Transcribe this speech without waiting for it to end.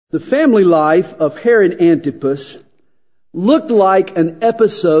The family life of Herod Antipas looked like an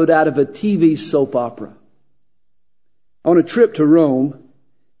episode out of a TV soap opera. On a trip to Rome,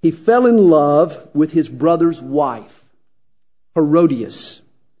 he fell in love with his brother's wife, Herodias.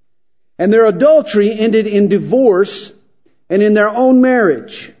 And their adultery ended in divorce and in their own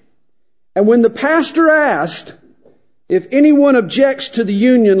marriage. And when the pastor asked, "If anyone objects to the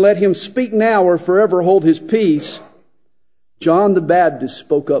union, let him speak now or forever hold his peace," John the Baptist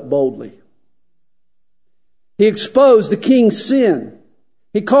spoke up boldly. He exposed the king's sin.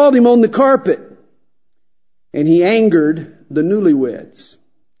 He called him on the carpet. And he angered the newlyweds.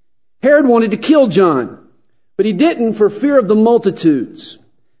 Herod wanted to kill John, but he didn't for fear of the multitudes.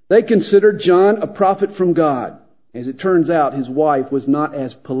 They considered John a prophet from God. As it turns out, his wife was not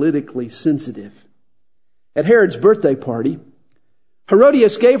as politically sensitive. At Herod's birthday party,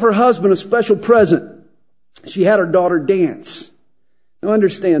 Herodias gave her husband a special present. She had her daughter dance. Now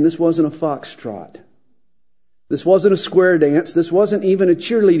understand, this wasn't a foxtrot. This wasn't a square dance. This wasn't even a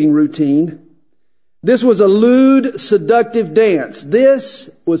cheerleading routine. This was a lewd, seductive dance. This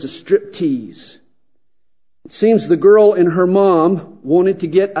was a striptease. It seems the girl and her mom wanted to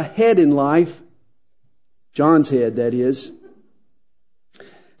get ahead in life. John's head, that is.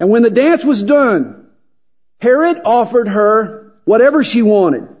 And when the dance was done, Herod offered her whatever she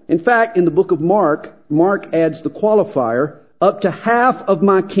wanted. In fact, in the book of Mark adds the qualifier, up to half of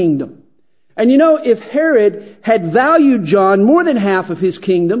my kingdom. And you know, if Herod had valued John more than half of his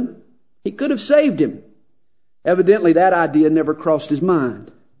kingdom, he could have saved him. Evidently, that idea never crossed his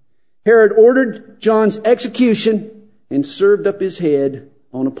mind. Herod ordered John's execution and served up his head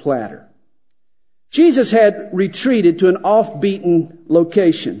on a platter. Jesus had retreated to an off-beaten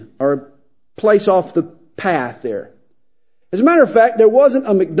location, or a place off the path there. As a matter of fact, there wasn't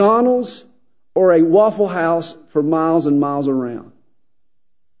a McDonald's or a Waffle House for miles and miles around.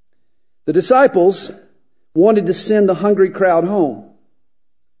 The disciples wanted to send the hungry crowd home.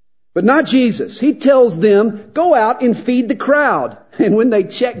 But not Jesus. He tells them, go out and feed the crowd. And when they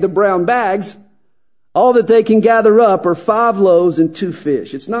check the brown bags, all that they can gather up are 5 loaves and 2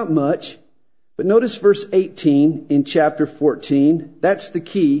 fish. It's not much. But notice verse 18 in chapter 14. That's the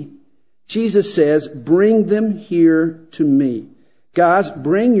key. Jesus says, bring them here to me. Guys,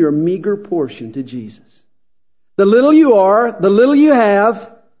 bring your meager portion to Jesus. The little you are, the little you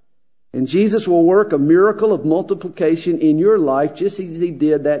have, and Jesus will work a miracle of multiplication in your life just as he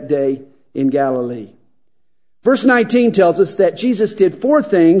did that day in Galilee. Verse 19 tells us that Jesus did 4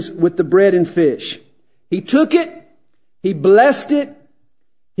 things with the bread and fish. He took it, he blessed it,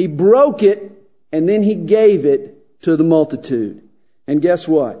 he broke it, and then he gave it to the multitude. And guess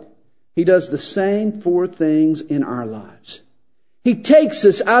what? He does the same 4 things in our lives. He takes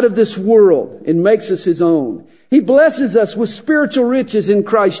us out of this world and makes us his own. He blesses us with spiritual riches in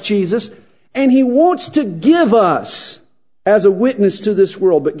Christ Jesus, and he wants to give us as a witness to this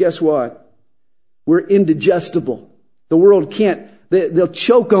world. But guess what? We're indigestible. The world can't, they'll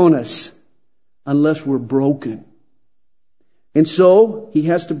choke on us unless we're broken. And so he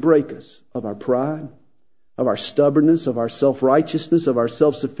has to break us of our pride, of our stubbornness, of our self-righteousness, of our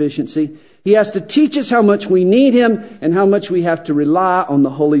self-sufficiency. He has to teach us how much we need him and how much we have to rely on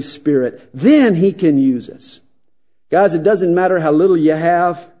the Holy Spirit. Then he can use us. Guys, it doesn't matter how little you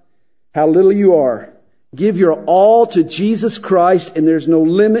have, how little you are. Give your all to Jesus Christ, and there's no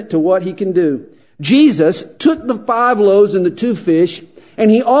limit to what he can do. Jesus took the 5 loaves and the 2 fish, and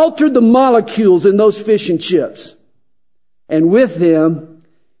he altered the molecules in those fish and chips. And with them,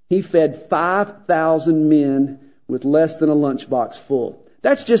 he fed 5,000 men with less than a lunchbox full.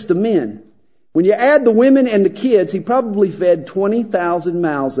 That's just the men. When you add the women and the kids, he probably fed 20,000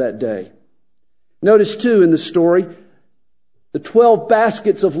 mouths that day. Notice too in the story, the 12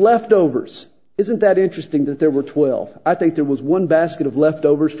 baskets of leftovers. Isn't that interesting that there were 12? I think there was 1 basket of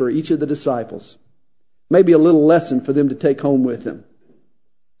leftovers for each of the disciples. Maybe a little lesson for them to take home with them.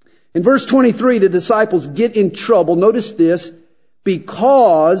 In verse 23, the disciples get in trouble. Notice this,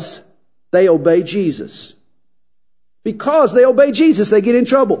 because they obey Jesus. Because they obey Jesus, they get in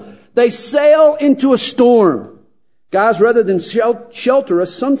trouble. They sail into a storm. Guys, rather than shelter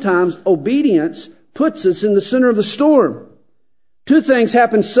us, sometimes obedience puts us in the center of the storm. 2 things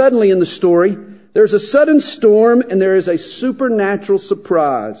happen suddenly in the story. There's a sudden storm and there is a supernatural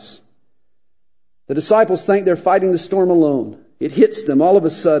surprise. The disciples think they're fighting the storm alone. It hits them all of a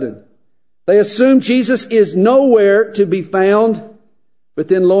sudden. They assume Jesus is nowhere to be found, but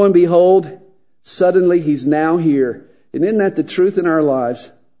then lo and behold, suddenly he's now here. And isn't that the truth in our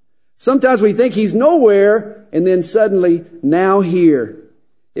lives? Sometimes we think he's nowhere, and then suddenly, now here.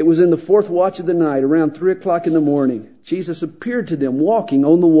 It was in the fourth watch of the night, around 3 o'clock in the morning. Jesus appeared to them walking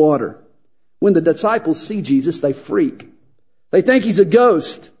on the water. When the disciples see Jesus, they freak. They think he's a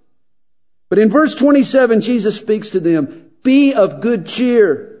ghost. But in verse 27, Jesus speaks to them, "Be of good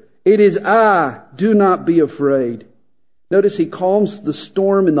cheer. It is I. Do not be afraid." Notice he calms the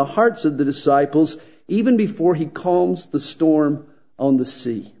storm in the hearts of the disciples even before he calms the storm on the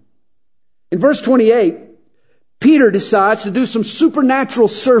sea. In verse 28, Peter decides to do some supernatural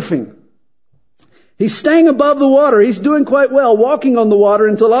surfing. He's staying above the water. He's doing quite well, walking on the water,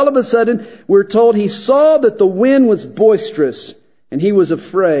 until all of a sudden we're told he saw that the wind was boisterous and he was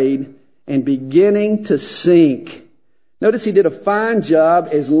afraid and beginning to sink. Notice he did a fine job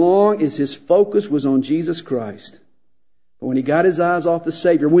as long as his focus was on Jesus Christ. But when he got his eyes off the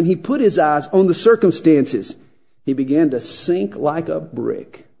Savior, when he put his eyes on the circumstances, he began to sink like a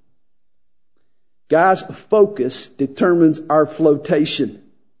brick. Guys, focus determines our flotation.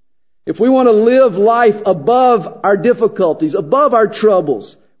 If we want to live life above our difficulties, above our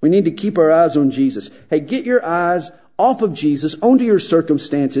troubles, we need to keep our eyes on Jesus. Hey, get your eyes off of Jesus, onto your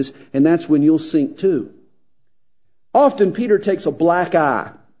circumstances, and that's when you'll sink too. Often Peter takes a black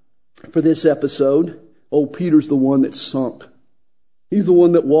eye for this episode. Oh, Peter's the one that sunk. He's the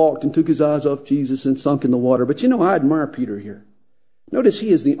one that walked and took his eyes off Jesus and sunk in the water. But I admire Peter here. Notice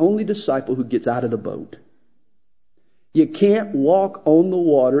he is the only disciple who gets out of the boat. You can't walk on the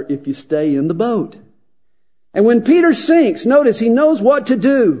water if you stay in the boat. And when Peter sinks, notice he knows what to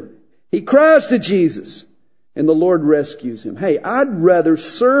do. He cries to Jesus, and the Lord rescues him. Hey, I'd rather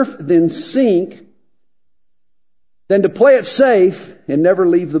surf than sink than to play it safe and never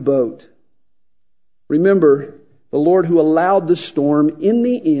leave the boat. Remember, the Lord who allowed the storm in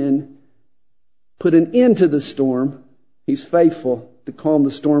the end put an end to the storm. He's faithful to calm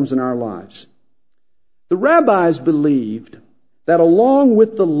the storms in our lives. The rabbis believed that along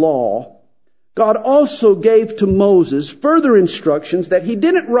with the law, God also gave to Moses further instructions that he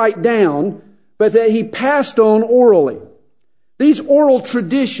didn't write down, but that he passed on orally. These oral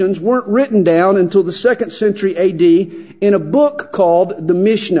traditions weren't written down until the 2nd century AD in a book called the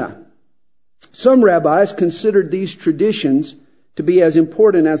Mishnah. Some rabbis considered these traditions to be as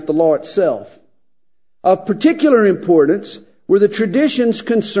important as the law itself. Of particular importance were the traditions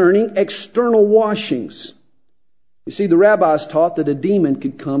concerning external washings. You see, the rabbis taught that a demon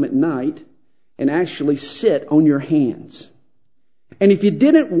could come at night and actually sit on your hands. And if you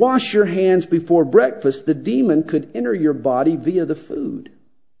didn't wash your hands before breakfast, the demon could enter your body via the food.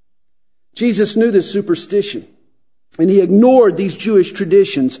 Jesus knew this superstition, and he ignored these Jewish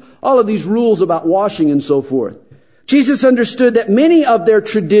traditions, all of these rules about washing and so forth. Jesus understood that many of their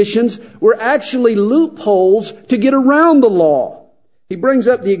traditions were actually loopholes to get around the law. He brings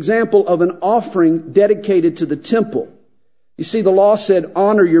up the example of an offering dedicated to the temple. You see, the law said,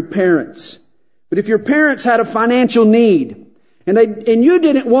 honor your parents. But if your parents had a financial need, and you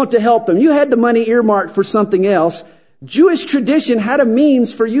didn't want to help them, you had the money earmarked for something else, Jewish tradition had a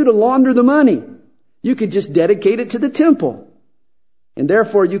means for you to launder the money. You could just dedicate it to the temple. And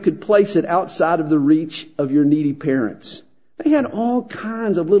therefore, you could place it outside of the reach of your needy parents. They had all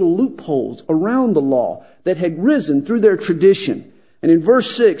kinds of little loopholes around the law that had risen through their tradition. And in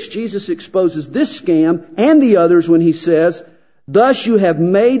verse 6, Jesus exposes this scam and the others when he says, thus you have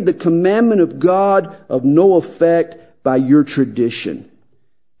made the commandment of God of no effect by your tradition.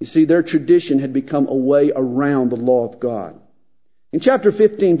 You see, their tradition had become a way around the law of God. In chapter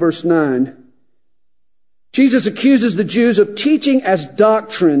 15, verse 9, Jesus accuses the Jews of teaching as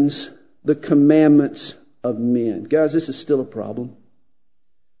doctrines the commandments of men. Guys, this is still a problem.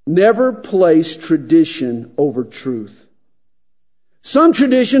 Never place tradition over truth. Some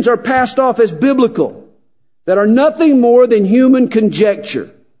traditions are passed off as biblical, that are nothing more than human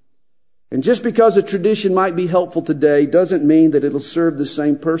conjecture. And just because a tradition might be helpful today doesn't mean that it'll serve the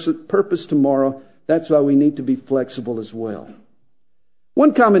same purpose tomorrow. That's why we need to be flexible as well.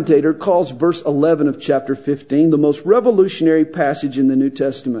 One commentator calls verse 11 of chapter 15 the most revolutionary passage in the New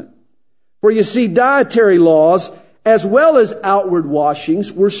Testament. For you see, dietary laws as well as outward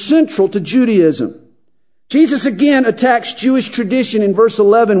washings were central to Judaism. Jesus again attacks Jewish tradition in verse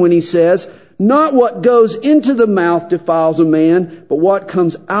 11 when he says, not what goes into the mouth defiles a man, but what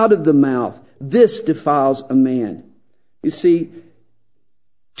comes out of the mouth. This defiles a man. You see,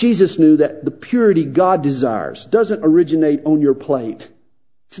 Jesus knew that the purity God desires doesn't originate on your plate.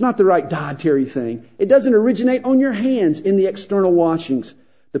 It's not the right dietary thing. It doesn't originate on your hands in the external washings.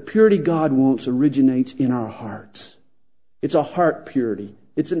 The purity God wants originates in our hearts. It's a heart purity.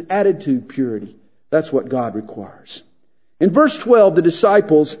 It's an attitude purity. That's what God requires. In verse 12, the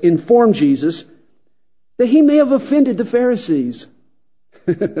disciples inform Jesus that he may have offended the Pharisees.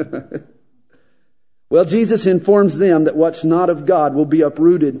 Well, Jesus informs them that what's not of God will be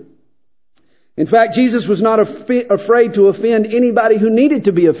uprooted. In fact, Jesus was not afraid to offend anybody who needed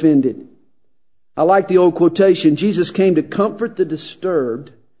to be offended. I like the old quotation, Jesus came to comfort the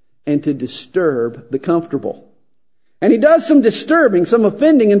disturbed and to disturb the comfortable. And he does some disturbing, some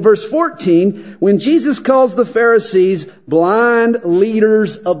offending in verse 14 when Jesus calls the Pharisees blind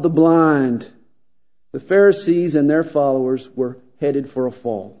leaders of the blind. The Pharisees and their followers were headed for a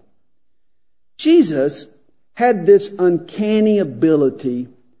fall. Jesus had this uncanny ability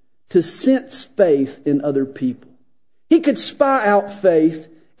to sense faith in other people. He could spy out faith,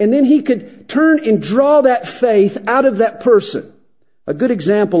 and then he could turn and draw that faith out of that person. A good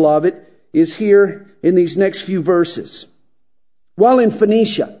example of it is here in these next few verses. While in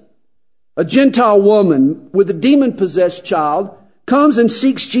Phoenicia, a Gentile woman with a demon-possessed child comes and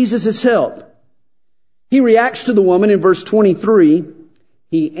seeks Jesus' help. He reacts to the woman in verse 23.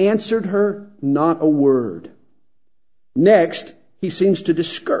 He answered her not a word. Next, he seems to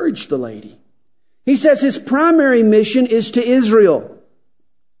discourage the lady. He says his primary mission is to Israel.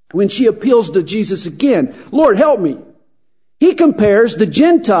 When she appeals to Jesus again, Lord, help me. He compares the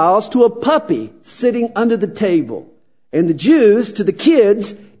Gentiles to a puppy sitting under the table and the Jews to the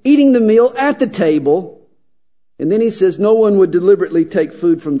kids eating the meal at the table. And then he says no one would deliberately take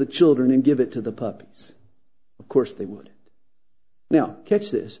food from the children and give it to the puppies. Of course they wouldn't. Now,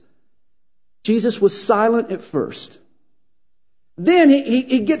 catch this. Jesus was silent at first. Then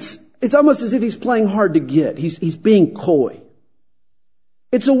he gets, it's almost as if he's playing hard to get. He's being coy.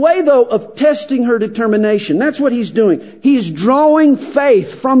 It's a way, though, of testing her determination. That's what he's doing. He's drawing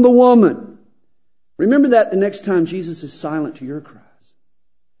faith from the woman. Remember that the next time Jesus is silent to your cries.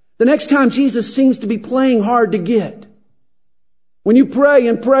 The next time Jesus seems to be playing hard to get. When you pray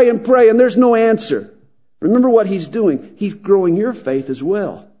and pray and pray and there's no answer. Remember what he's doing. He's growing your faith as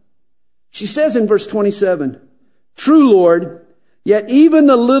well. She says in verse 27, True, Lord, yet even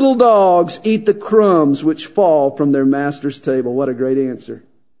the little dogs eat the crumbs which fall from their master's table. What a great answer.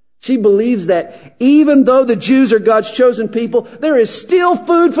 She believes that even though the Jews are God's chosen people, there is still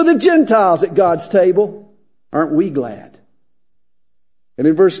food for the Gentiles at God's table. Aren't we glad? And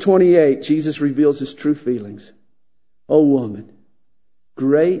in verse 28, Jesus reveals his true feelings. O woman,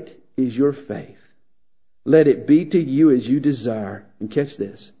 great is your faith. Let it be to you as you desire. And catch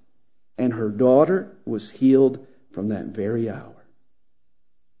this. And her daughter was healed from that very hour.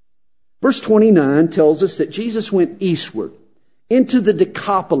 Verse 29 tells us that Jesus went eastward into the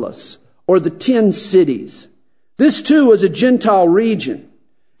Decapolis, or the 10 cities. This too was a Gentile region.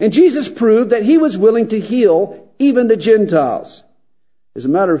 And Jesus proved that he was willing to heal even the Gentiles. As a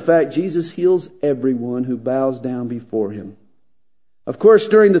matter of fact, Jesus heals everyone who bows down before him. Of course,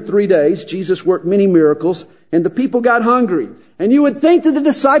 during the 3 days, Jesus worked many miracles, and the people got hungry. And you would think that the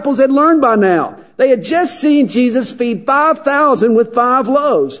disciples had learned by now. They had just seen Jesus feed 5,000 with 5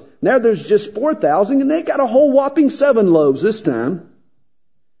 loaves. Now there's just 4,000, and they got a whole whopping 7 loaves this time.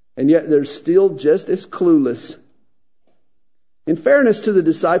 And yet they're still just as clueless. In fairness to the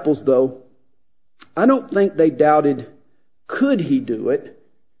disciples, though, I don't think they doubted, could he do it,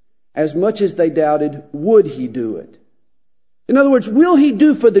 as much as they doubted, would he do it. In other words, will he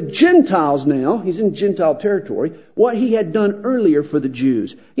do for the Gentiles now, he's in Gentile territory, what he had done earlier for the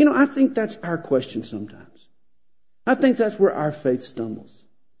Jews? You know, I think that's our question sometimes. I think that's where our faith stumbles.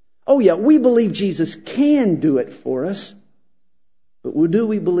 Oh yeah, we believe Jesus can do it for us, but do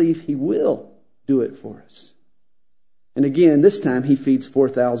we believe he will do it for us? And again, this time he feeds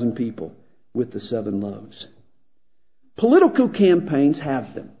 4,000 people with the 7 loaves. Political campaigns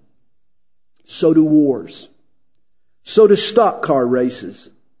have them. So do wars. So do stock car races.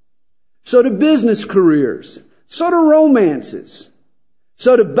 So do business careers. So do romances.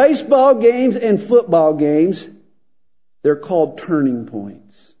 So do baseball games and football games. They're called turning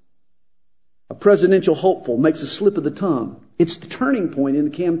points. A presidential hopeful makes a slip of the tongue. It's the turning point in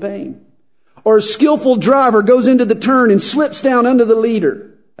the campaign. Or a skillful driver goes into the turn and slips down under the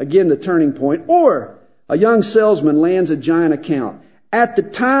leader. Again, the turning point. Or a young salesman lands a giant account. At the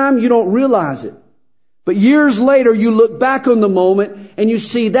time, you don't realize it. But years later, you look back on the moment and you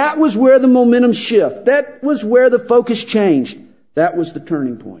see that was where the momentum shift. That was where the focus changed. That was the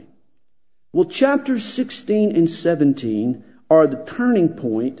turning point. Well, chapters 16 and 17 are the turning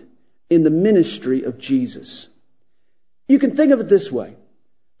point in the ministry of Jesus. You can think of it this way.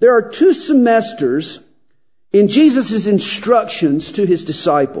 There are 2 semesters in Jesus' instructions to his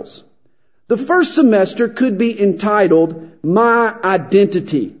disciples. The first semester could be entitled, My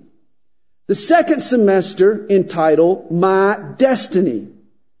Identity. The second semester entitled, My Destiny.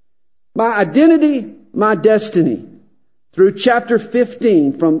 My identity, my destiny. through chapter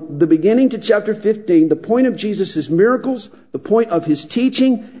 15, from the beginning to chapter 15, the point of Jesus' miracles, the point of his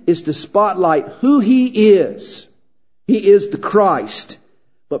teaching is to spotlight who he is. He is the Christ.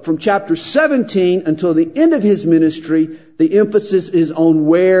 But from chapter 17 until the end of his ministry, the emphasis is on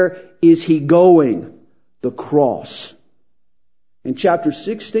where is he going? The cross. And chapters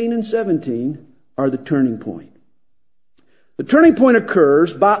 16 and 17 are the turning point. The turning point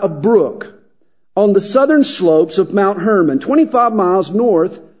occurs by a brook on the southern slopes of Mount Hermon, 25 miles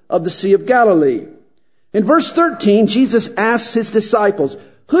north of the Sea of Galilee. In verse 13, Jesus asks his disciples,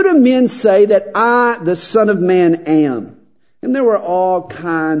 "Who do men say that I, the Son of Man, am?" And there were all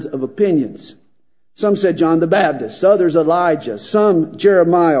kinds of opinions. Some said John the Baptist, others Elijah, some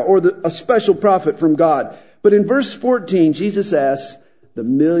Jeremiah, or a special prophet from God. But in verse 14, Jesus asks the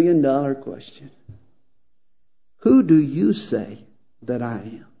million-dollar question, "Who do you say that I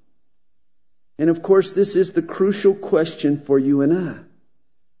am?" And of course, this is the crucial question for you and I.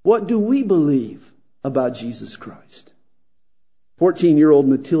 What do we believe about Jesus Christ? 14-year-old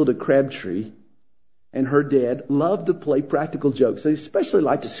Matilda Crabtree and her dad loved to play practical jokes. They especially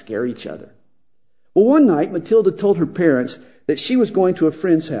liked to scare each other. Well, one night, Matilda told her parents that she was going to a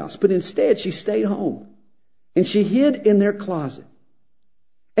friend's house, but instead she stayed home. And she hid in their closet.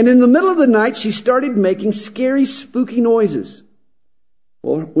 And in the middle of the night, she started making scary, spooky noises.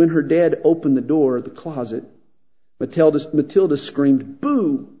 Well, when her dad opened the door of the closet, Matilda screamed,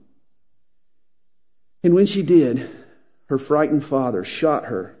 "Boo!" And when she did, her frightened father shot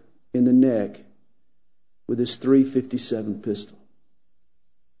her in the neck with his .357 pistol.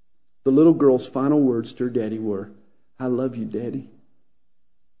 The little girl's final words to her daddy were, "I love you, Daddy."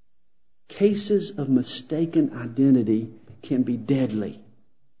 Cases of mistaken identity can be deadly.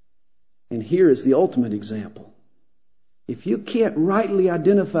 And here is the ultimate example. If you can't rightly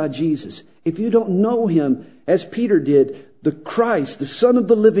identify Jesus, if you don't know him as Peter did, the Christ, the Son of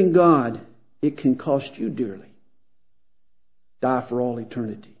the living God, it can cost you dearly. Die for all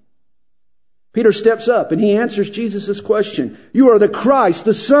eternity. Peter steps up and he answers Jesus' question. "You are the Christ,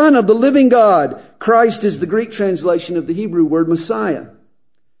 the Son of the living God." Christ is the Greek translation of the Hebrew word Messiah.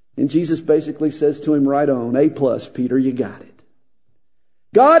 And Jesus basically says to him, "Right on, A+, Peter, you got it.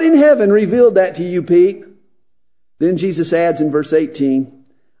 God in heaven revealed that to you, Pete." Then Jesus adds in verse 18,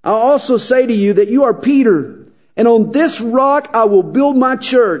 "I'll also say to you that you are Peter, and on this rock I will build my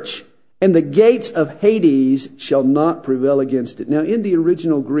church, and the gates of Hades shall not prevail against it." Now, in the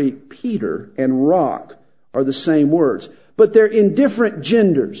original Greek, Peter and rock are the same words, but they're in different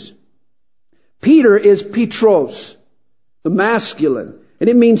genders. Peter is Petros, the masculine, and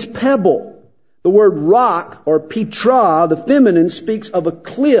it means pebble. The word rock, or Petra, the feminine, speaks of a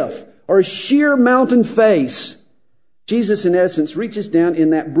cliff or a sheer mountain face. Jesus, in essence, reaches down in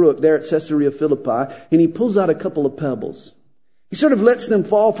that brook there at Caesarea Philippi, and he pulls out a couple of pebbles. He sort of lets them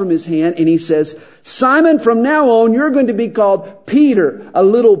fall from his hand, and he says, "Simon, from now on, you're going to be called Peter, a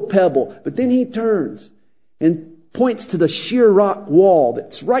little pebble." But then he turns and points to the sheer rock wall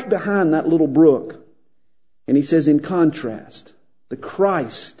that's right behind that little brook. And he says, in contrast, the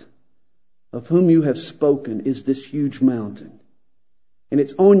Christ of whom you have spoken is this huge mountain. And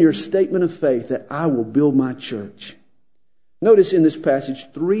it's on your statement of faith that I will build my church. Notice in this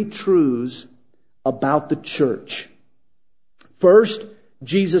passage 3 truths about the church. First,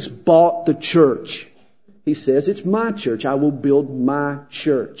 Jesus bought the church. He says, "It's my church. I will build my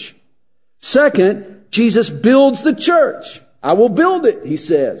church." Second, Jesus builds the church. "I will build it," he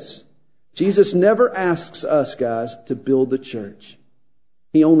says. Jesus never asks us, guys, to build the church.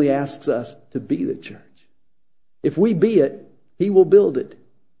 He only asks us to be the church. If we be it, he will build it.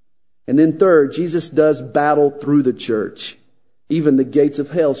 And then third, Jesus does battle through the church. Even the gates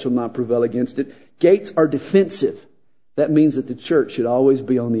of hell shall not prevail against it. Gates are defensive. That means that the church should always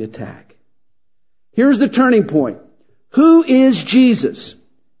be on the attack. Here's the turning point. Who is Jesus?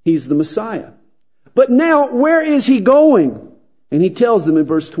 He's the Messiah. But now, where is he going? And he tells them in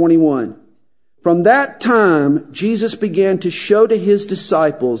verse 21. From that time, Jesus began to show to his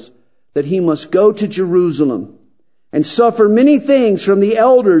disciples that he must go to Jerusalem and suffer many things from the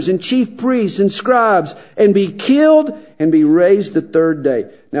elders and chief priests and scribes, and be killed and be raised the third day.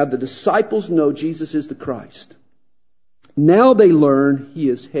 Now the disciples know Jesus is the Christ. Now they learn he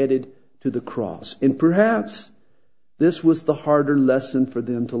is headed to the cross. And perhaps this was the harder lesson for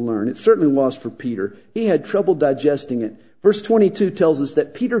them to learn. It certainly was for Peter. He had trouble digesting it. Verse 22 tells us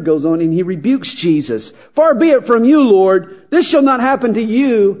that Peter goes on and he rebukes Jesus. "Far be it from you, Lord. This shall not happen to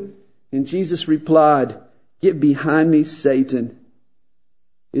you." And Jesus replied, "Get behind me, Satan."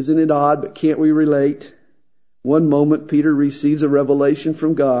 Isn't it odd, but can't we relate? One moment Peter receives a revelation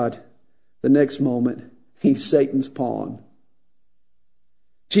from God. The next moment, He's Satan's pawn.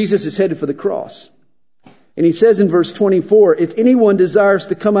 Jesus is headed for the cross. And he says in verse 24, if anyone desires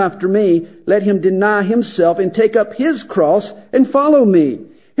to come after me, let him deny himself and take up his cross and follow me.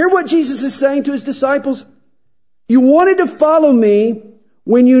 Hear what Jesus is saying to his disciples? You wanted to follow me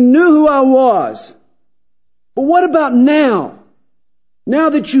when you knew who I was. But what about now? Now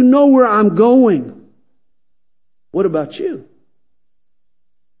that you know where I'm going, what about you?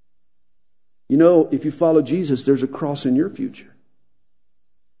 You know, if you follow Jesus, there's a cross in your future.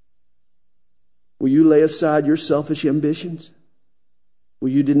 Will you lay aside your selfish ambitions? Will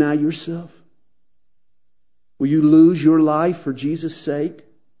you deny yourself? Will you lose your life for Jesus' sake?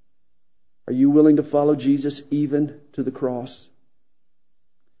 Are you willing to follow Jesus even to the cross?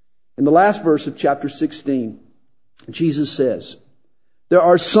 In the last verse of chapter 16, Jesus says, there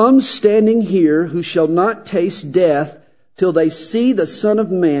are some standing here who shall not taste death till they see the Son of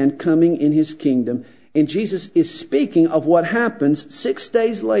Man coming in his kingdom. And Jesus is speaking of what happens 6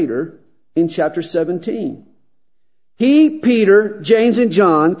 days later in chapter 17. He, Peter, James, and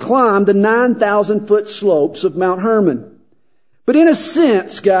John climbed the 9,000-foot slopes of Mount Hermon. But in a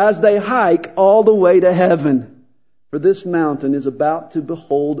sense, guys, they hike all the way to heaven. For this mountain is about to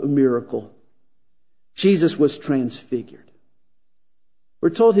behold a miracle. Jesus was transfigured. We're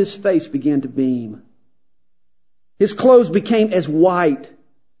told his face began to beam. His clothes became as white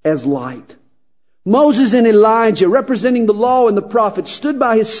as light. Moses and Elijah, representing the law and the prophets, stood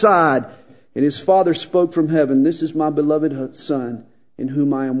by his side. And his Father spoke from heaven, this is my beloved Son, in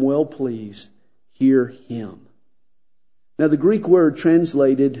whom I am well pleased. Hear him. Now the Greek word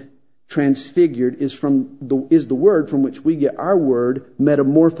translated transfigured is the word from which we get our word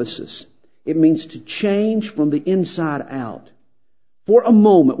metamorphosis. It means to change from the inside out. For a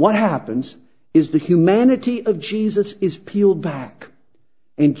moment, what happens is the humanity of Jesus is peeled back.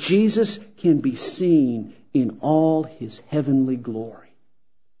 And Jesus can be seen in all his heavenly glory.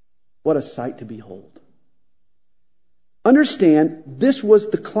 What a sight to behold. Understand, this was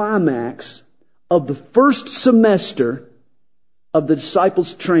the climax of the first semester of the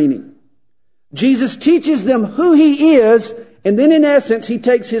disciples' training. Jesus teaches them who he is, and then in essence, he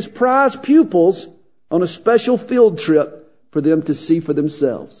takes his prize pupils on a special field trip for them to see for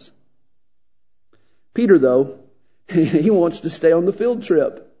themselves. Peter, though, he wants to stay on the field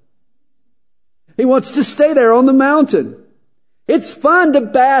trip. He wants to stay there on the mountain. It's fun to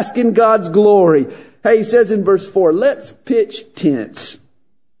bask in God's glory. Hey, he says in verse 4, let's pitch tents.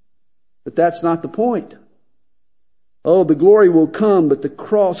 But that's not the point. Oh, the glory will come, but the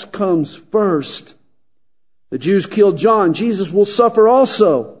cross comes first. The Jews killed John. Jesus will suffer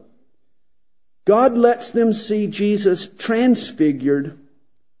also. God lets them see Jesus transfigured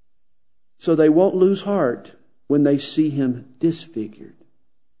so they won't lose heart when they see him disfigured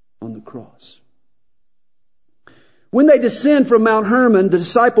on the cross. When they descend from Mount Hermon, the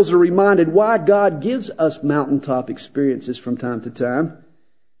disciples are reminded why God gives us mountaintop experiences from time to time.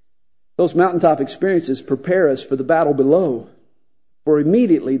 Those mountaintop experiences prepare us for the battle below. For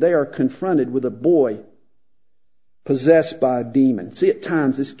immediately they are confronted with a boy possessed by a demon. See, at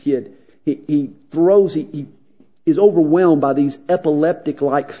times this kid, he is overwhelmed by these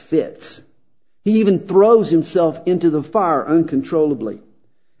epileptic-like fits. He even throws himself into the fire uncontrollably.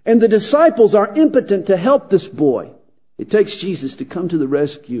 And the disciples are impotent to help this boy. It takes Jesus to come to the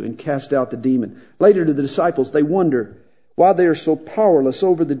rescue and cast out the demon. Later to the disciples, they wonder why they are so powerless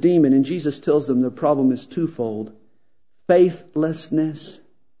over the demon. And Jesus tells them the problem is twofold: faithlessness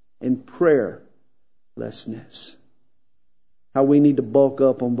and prayerlessness. How we need to bulk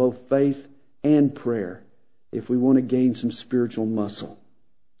up on both faith and prayer if we want to gain some spiritual muscle.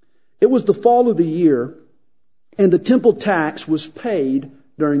 It was the fall of the year, and the temple tax was paid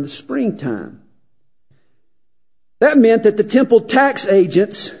during the springtime. That meant that the temple tax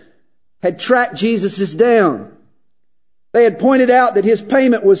agents had tracked Jesus down. They had pointed out that his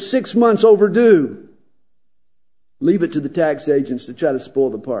payment was 6 months overdue. Leave it to the tax agents to try to spoil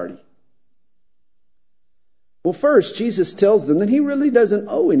the party. Well, first, Jesus tells them that he really doesn't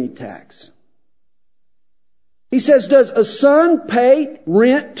owe any tax. He says, does a son pay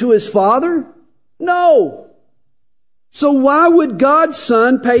rent to his father? No. So why would God's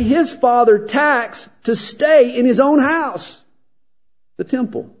son pay his father tax to stay in his own house, the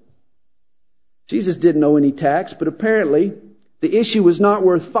temple? Jesus didn't owe any tax, but apparently the issue was not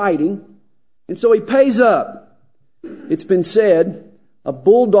worth fighting, and so he pays up. It's been said, a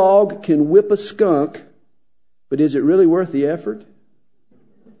bulldog can whip a skunk, but is it really worth the effort?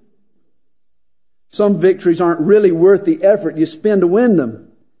 Some victories aren't really worth the effort you spend to win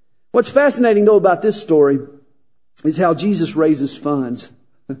them. What's fascinating, though, about this story is how Jesus raises funds.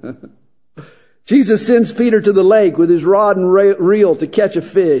 Jesus sends Peter to the lake with his rod and reel to catch a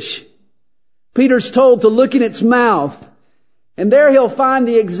fish. Peter's told to look in its mouth, and there he'll find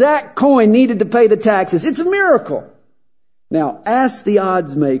the exact coin needed to pay the taxes. It's a miracle. Now, ask the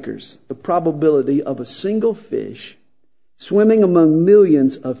odds makers the probability of a single fish swimming among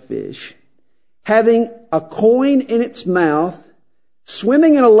millions of fish, having a coin in its mouth,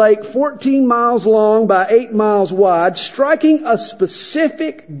 swimming in a lake 14 miles long by 8 miles wide, striking a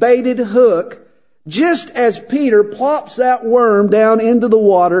specific baited hook just as Peter plops that worm down into the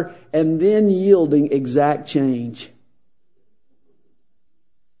water and then yielding exact change.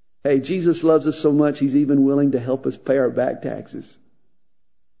 Hey, Jesus loves us so much, He's even willing to help us pay our back taxes.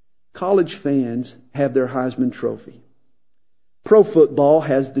 College fans have their Heisman Trophy. Pro football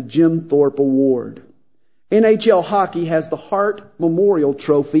has the Jim Thorpe Award. NHL hockey has the Hart Memorial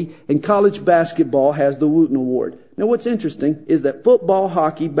Trophy, and college basketball has the Wooten Award. Now, what's interesting is that football,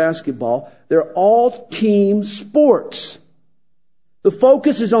 hockey, basketball, they're all team sports. The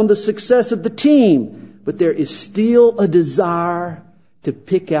focus is on the success of the team, but there is still a desire to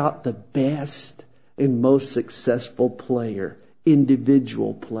pick out the best and most successful player,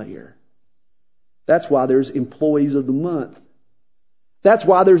 individual player. That's why there's employees of the month. That's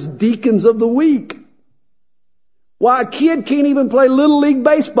why there's deacons of the week. Why a kid can't even play Little League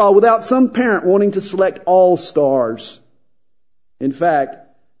Baseball without some parent wanting to select all-stars. In fact,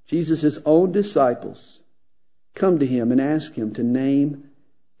 Jesus' own disciples come to Him and ask Him to name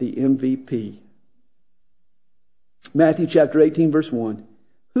the MVP. Matthew chapter 18, verse 1.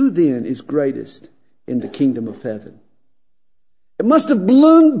 Who then is greatest in the kingdom of heaven? It must have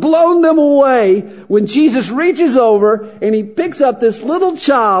blown them away when Jesus reaches over and He picks up this little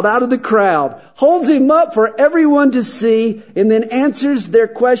child out of the crowd, holds him up for everyone to see, and then answers their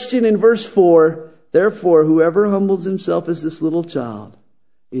question in verse 4. Therefore, whoever humbles himself as this little child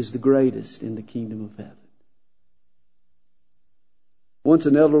is the greatest in the kingdom of heaven. Once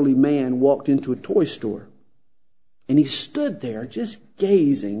an elderly man walked into a toy store, and he stood there just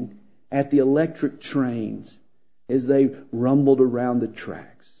gazing at the electric trains as they rumbled around the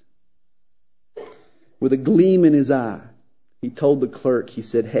tracks. With a gleam in his eye, he told the clerk, he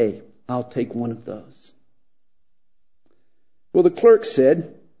said, "Hey, I'll take one of those." Well, the clerk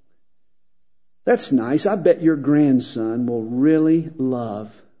said, "That's nice. I bet your grandson will really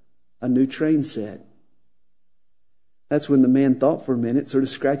love a new train set." That's when the man thought for a minute, sort of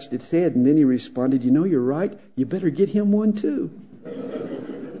scratched his head, and then he responded, "You know, you're right. You better get him one too."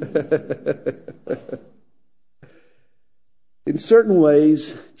 In certain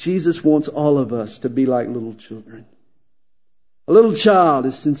ways, Jesus wants all of us to be like little children. A little child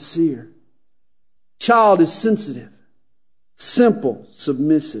is sincere. Child is sensitive, simple,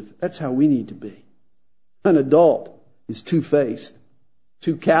 submissive. That's how we need to be. An adult is two-faced,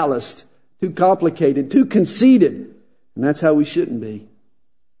 too calloused, too complicated, too conceited. And that's how we shouldn't be.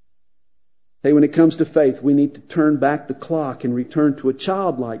 Hey, when it comes to faith, we need to turn back the clock and return to a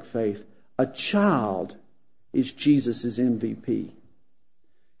childlike faith. A child is Jesus' MVP.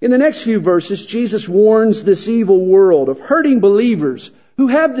 In the next few verses, Jesus warns this evil world of hurting believers who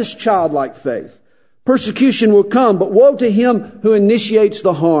have this childlike faith. Persecution will come, but woe to him who initiates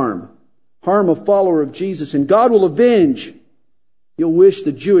the harm. Harm a follower of Jesus, and God will avenge. You'll wish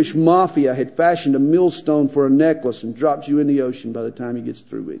the Jewish mafia had fashioned a millstone for a necklace and dropped you in the ocean by the time He gets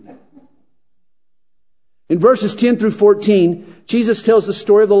through with you. In verses 10 through 14, Jesus tells the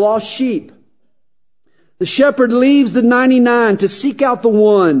story of the lost sheep. The shepherd leaves the 99 to seek out the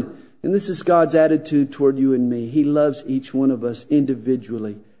one. And this is God's attitude toward you and me. He loves each one of us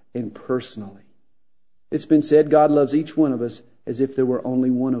individually and personally. It's been said God loves each one of us as if there were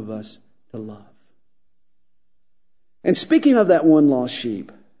only one of us to love. And speaking of that one lost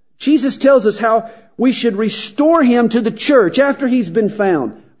sheep, Jesus tells us how we should restore him to the church after he's been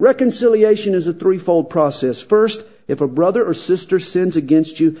found. Reconciliation is a threefold process. First, if a brother or sister sins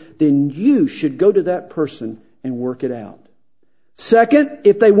against you, then you should go to that person and work it out. Second,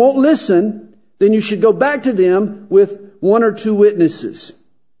 if they won't listen, then you should go back to them with one or two witnesses.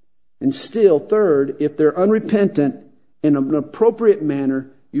 And still, third, if they're unrepentant in an appropriate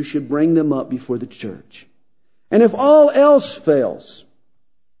manner, you should bring them up before the church. And if all else fails,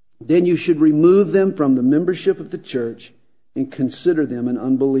 then you should remove them from the membership of the church and consider them an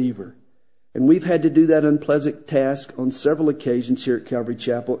unbeliever. And we've had to do that unpleasant task on several occasions here at Calvary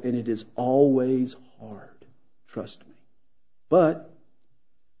Chapel, and it is always hard. Trust me. But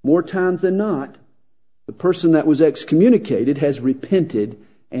more times than not, the person that was excommunicated has repented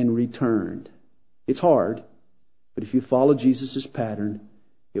and returned. It's hard, but if you follow Jesus' pattern,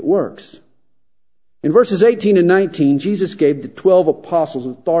 it works. In verses 18 and 19, Jesus gave the 12 apostles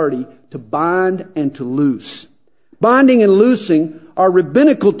authority to bind and to loose. Binding and loosing are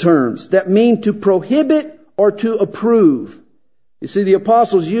rabbinical terms that mean to prohibit or to approve. You see, the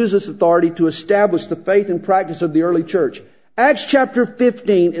apostles used this authority to establish the faith and practice of the early church. Acts chapter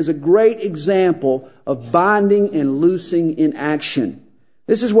 15 is a great example of binding and loosing in action.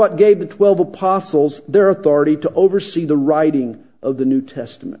 This is what gave the 12 apostles their authority to oversee the writing of the New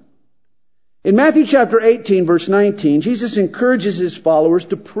Testament. In Matthew chapter 18, verse 19, Jesus encourages his followers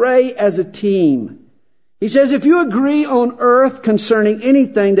to pray as a team. He says, if you agree on earth concerning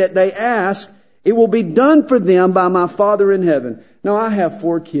anything that they ask, it will be done for them by my Father in heaven. Now, I have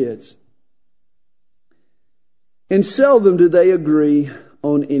 4 kids. And seldom do they agree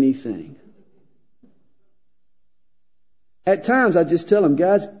on anything. At times, I just tell them,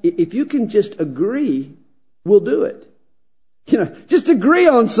 guys, if you can just agree, we'll do it. Just agree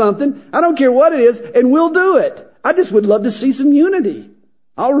on something. I don't care what it is, and we'll do it. I just would love to see some unity.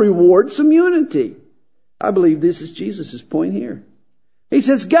 I'll reward some unity. I believe this is Jesus' point here. He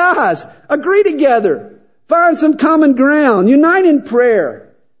says, guys, agree together. Find some common ground. Unite in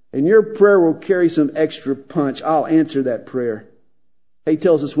prayer. And your prayer will carry some extra punch. I'll answer that prayer. He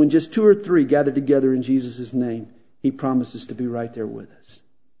tells us when just 2 or 3 gather together in Jesus' name, He promises to be right there with us.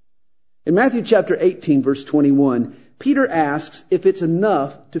 In Matthew chapter 18, verse 21, Peter asks if it's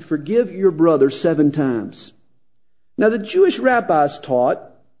enough to forgive your brother 7 times. Now, the Jewish rabbis taught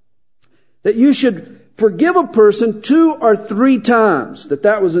that you should forgive a person 2 or 3 times,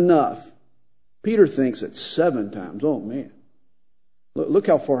 that was enough. Peter thinks it's 7 times. Oh, man. Look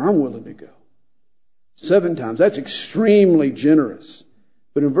how far I'm willing to go. 7 times. That's extremely generous.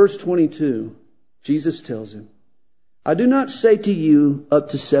 But in verse 22, Jesus tells him, I do not say to you up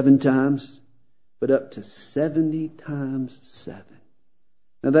to 7 times, but up to 70 times 7.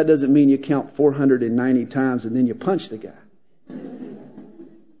 Now that doesn't mean you count 490 times and then you punch the guy.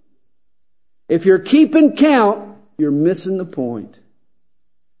 If you're keeping count, you're missing the point.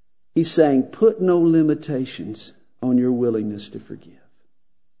 He's saying, put no limitations on your willingness to forgive.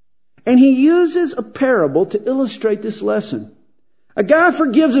 And he uses a parable to illustrate this lesson. A guy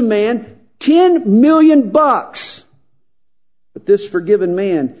forgives a man $10 million. But this forgiven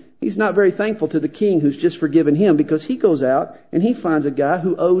man, he's not very thankful to the king who's just forgiven him, because he goes out and he finds a guy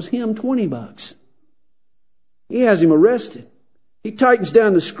who owes him $20. He has him arrested. He tightens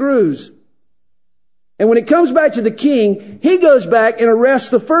down the screws. And when it comes back to the king, he goes back and arrests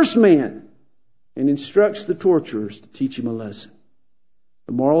the first man and instructs the torturers to teach him a lesson.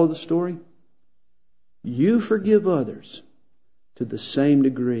 The moral of the story? You forgive others to the same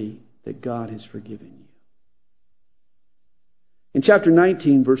degree that God has forgiven you. In chapter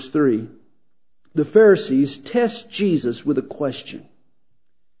 19, verse 3, the Pharisees test Jesus with a question.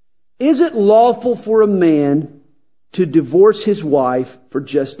 Is it lawful for a man to divorce his wife for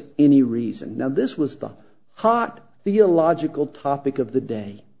just any reason? Now, this was the hot theological topic of the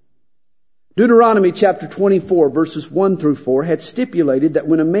day. Deuteronomy chapter 24, verses 1 through 4 had stipulated that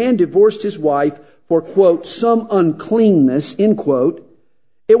when a man divorced his wife for, quote, some uncleanness, end quote,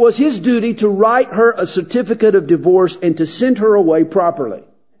 it was his duty to write her a certificate of divorce and to send her away properly.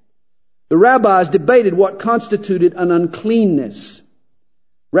 The rabbis debated what constituted an uncleanness.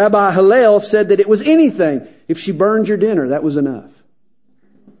 Rabbi Hillel said that it was anything. If she burned your dinner, that was enough.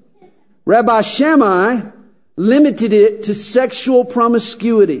 Rabbi Shammai limited it to sexual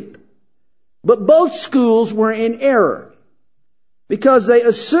promiscuity. But both schools were in error because they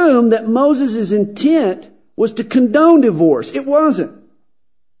assumed that Moses' intent was to condone divorce. It wasn't.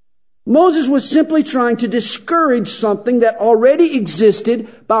 Moses was simply trying to discourage something that already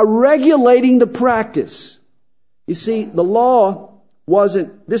existed by regulating the practice. You see, this law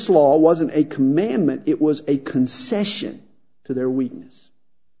wasn't a commandment, it was a concession to their weakness.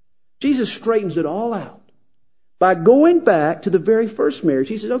 Jesus straightens it all out by going back to the very first marriage.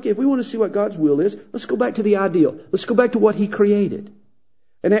 He says, okay, if we want to see what God's will is, let's go back to the ideal. Let's go back to what He created.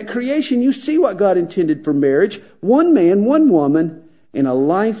 And at creation, you see what God intended for marriage. 1 man, 1 woman, in a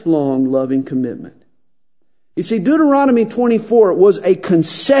lifelong loving commitment. You see, Deuteronomy 24 was a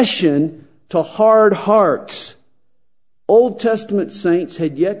concession to hard hearts. Old Testament saints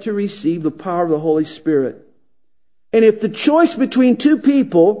had yet to receive the power of the Holy Spirit. And if the choice between 2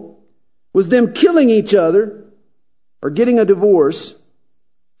 people was them killing each other or getting a divorce,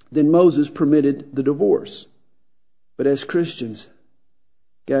 then Moses permitted the divorce. But as Christians,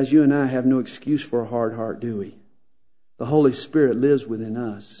 guys, you and I have no excuse for a hard heart, do we? The Holy Spirit lives within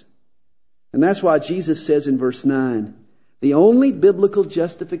us. And that's why Jesus says in verse 9, the only biblical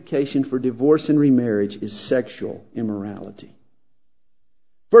justification for divorce and remarriage is sexual immorality.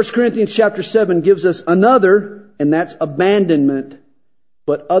 1 Corinthians chapter 7 gives us another, and that's abandonment.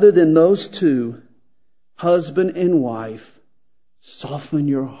 But other than those two, husband and wife, soften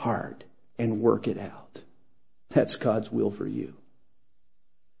your heart and work it out. That's God's will for you.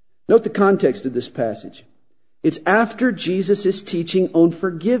 Note the context of this passage. It's after Jesus is teaching on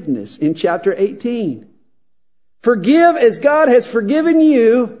forgiveness in chapter 18. Forgive as God has forgiven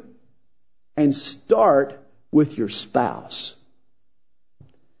you, and start with your spouse.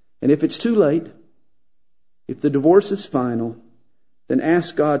 And if it's too late, if the divorce is final, then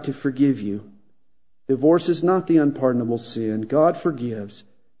ask God to forgive you. Divorce is not the unpardonable sin. God forgives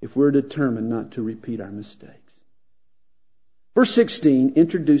if we're determined not to repeat our mistakes. Verse 16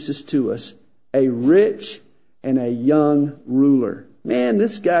 introduces to us a rich and a young ruler. Man,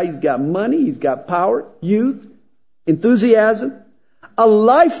 this guy, he's got money, he's got power, youth, enthusiasm, a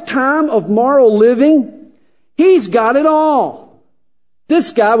lifetime of moral living. He's got it all.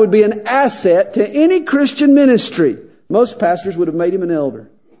 This guy would be an asset to any Christian ministry. Most pastors would have made him an elder.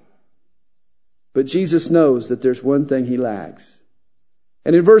 But Jesus knows that there's one thing he lacks.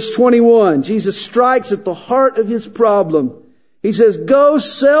 And in verse 21, Jesus strikes at the heart of his problem. He says, "Go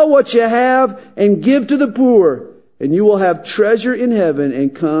sell what you have and give to the poor, and you will have treasure in heaven,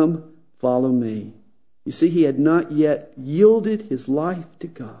 and come follow me." You see, he had not yet yielded his life to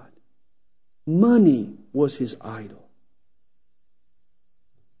God. Money was his idol.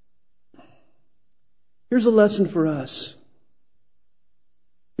 Here's a lesson for us.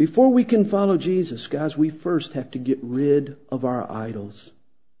 Before we can follow Jesus, guys, we first have to get rid of our idols.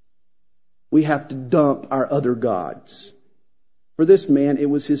 We have to dump our other gods. For this man, it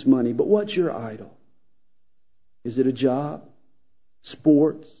was his money. But what's your idol? Is it a job?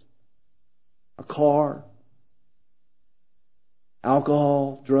 Sports? A car?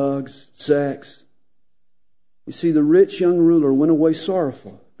 Alcohol? Drugs? Sex? You see, the rich young ruler went away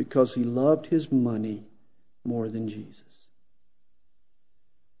sorrowful because he loved his money more than Jesus.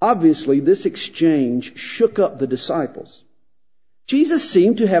 Obviously, this exchange shook up the disciples. Jesus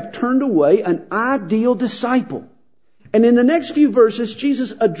seemed to have turned away an ideal disciple. And in the next few verses,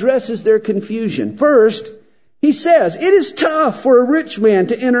 Jesus addresses their confusion. First, he says, "It is tough for a rich man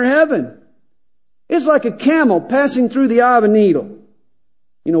to enter heaven. It's like a camel passing through the eye of a needle."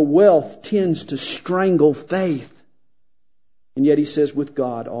 You know, wealth tends to strangle faith. And yet he says, with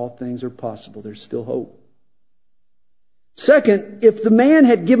God, all things are possible. There's still hope. Second, if the man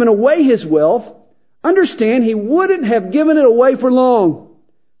had given away his wealth, understand he wouldn't have given it away for long.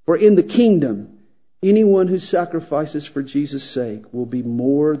 For in the kingdom, anyone who sacrifices for Jesus' sake will be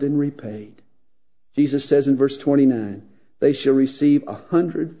more than repaid. Jesus says in verse 29, "They shall receive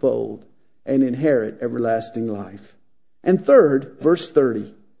 100-fold and inherit everlasting life." And third, verse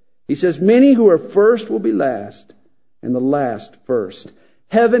 30, he says, "Many who are first will be last, and the last first."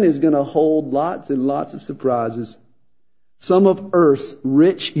 Heaven is going to hold lots and lots of surprises. Some of earth's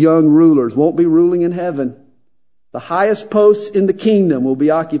rich young rulers won't be ruling in heaven. The highest posts in the kingdom will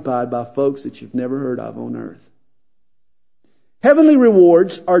be occupied by folks that you've never heard of on earth. Heavenly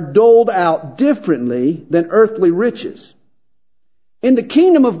rewards are doled out differently than earthly riches. In the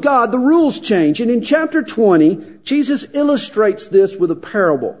kingdom of God, the rules change. And in chapter 20, Jesus illustrates this with a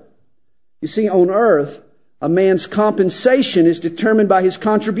parable. You see, on earth, a man's compensation is determined by his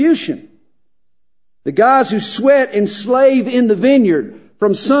contribution. The guys who sweat and slave in the vineyard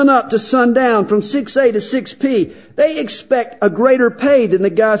from sun up to sundown, from 6 a to 6 p, they expect a greater pay than the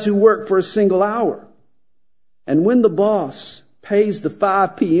guys who work for a single hour. And when the boss pays the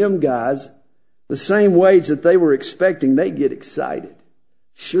 5 p.m. guys the same wage that they were expecting, they get excited.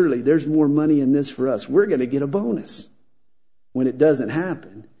 Surely there's more money in this for us. We're going to get a bonus. When it doesn't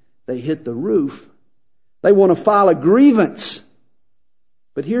happen, they hit the roof. They want to file a grievance.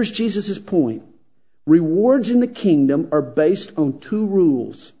 But here's Jesus' point. Rewards in the kingdom are based on two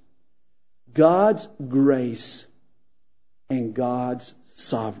rules: God's grace and God's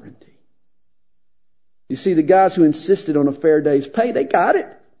sovereignty. You see, the guys who insisted on a fair day's pay, they got it.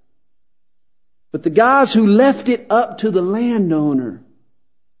 But the guys who left it up to the landowner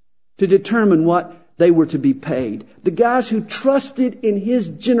to determine what they were to be paid, the guys who trusted in his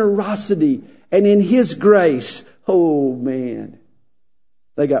generosity and in his grace, oh man,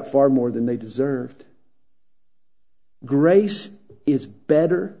 they got far more than they deserved. Grace is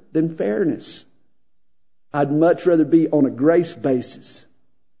better than fairness. I'd much rather be on a grace basis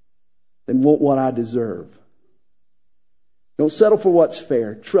than want what I deserve. Don't settle for what's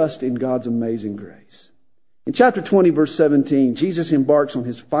fair. Trust in God's amazing grace. In chapter 20, verse 17, Jesus embarks on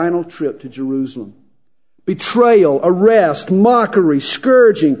his final trip to Jerusalem. Betrayal, arrest, mockery,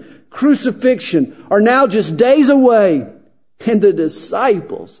 scourging, crucifixion are now just days away, and the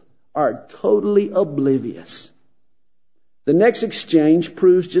disciples are totally oblivious. The next exchange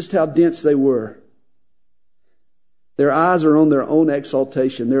proves just how dense they were. Their eyes are on their own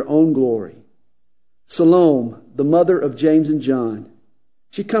exaltation, their own glory. Salome, the mother of James and John,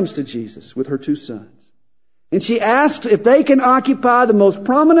 she comes to Jesus with her 2 sons. And she asks if they can occupy the most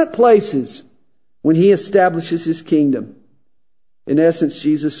prominent places when he establishes his kingdom. In essence,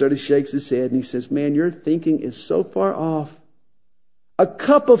 Jesus sort of shakes his head and he says, man, your thinking is so far off. A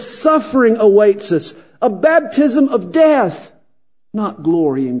cup of suffering awaits us, a baptism of death, not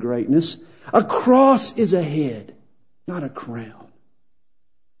glory and greatness. A cross is ahead, not a crown.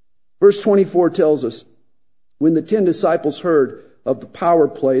 Verse 24 tells us, when the 10 disciples heard of the power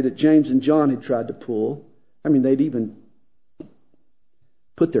play that James and John had tried to pull, they'd even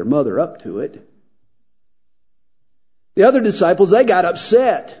put their mother up to it. The other disciples, they got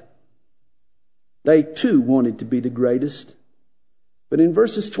upset. They too wanted to be the greatest. But in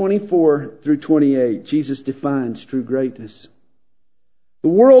verses 24 through 28, Jesus defines true greatness. The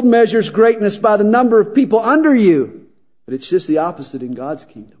world measures greatness by the number of people under you, but it's just the opposite in God's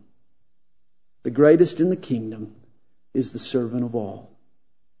kingdom. The greatest in the kingdom is the servant of all.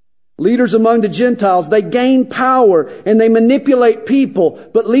 Leaders among the Gentiles, they gain power and they manipulate people.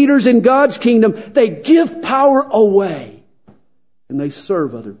 But leaders in God's kingdom, they give power away and they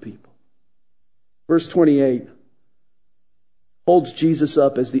serve other people. Verse 28 holds Jesus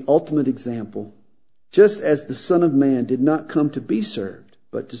up as the ultimate example. Just as the Son of Man did not come to be served,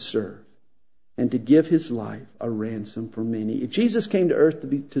 but to serve and to give his life a ransom for many. If Jesus came to earth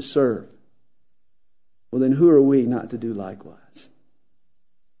to serve, well, then who are we not to do likewise?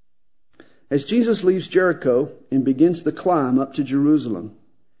 As Jesus leaves Jericho and begins the climb up to Jerusalem,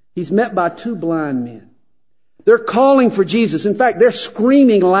 he's met by 2 blind men. They're calling for Jesus. In fact, they're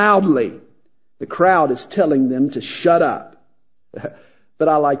screaming loudly. The crowd is telling them to shut up. But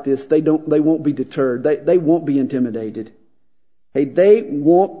I like this. They won't be deterred. They won't be intimidated. Hey, they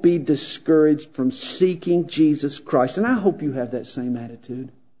won't be discouraged from seeking Jesus Christ. And I hope you have that same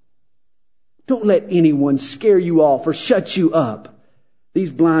attitude. Don't let anyone scare you off or shut you up.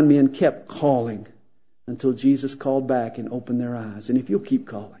 These blind men kept calling until Jesus called back and opened their eyes. And if you'll keep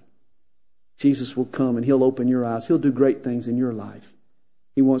calling, Jesus will come and He'll open your eyes. He'll do great things in your life.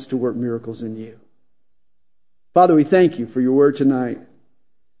 He wants to work miracles in you. Father, we thank you for your word tonight.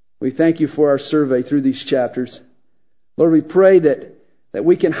 We thank you for our survey through these chapters. Lord, we pray that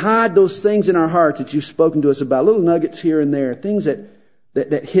we can hide those things in our hearts that you've spoken to us about, little nuggets here and there, things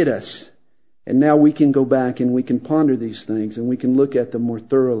that hit us. And now we can go back and we can ponder these things and we can look at them more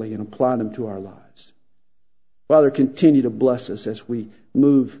thoroughly and apply them to our lives. Father, continue to bless us as we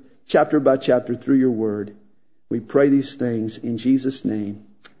move chapter by chapter through your word. We pray these things in Jesus' name.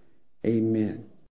 Amen.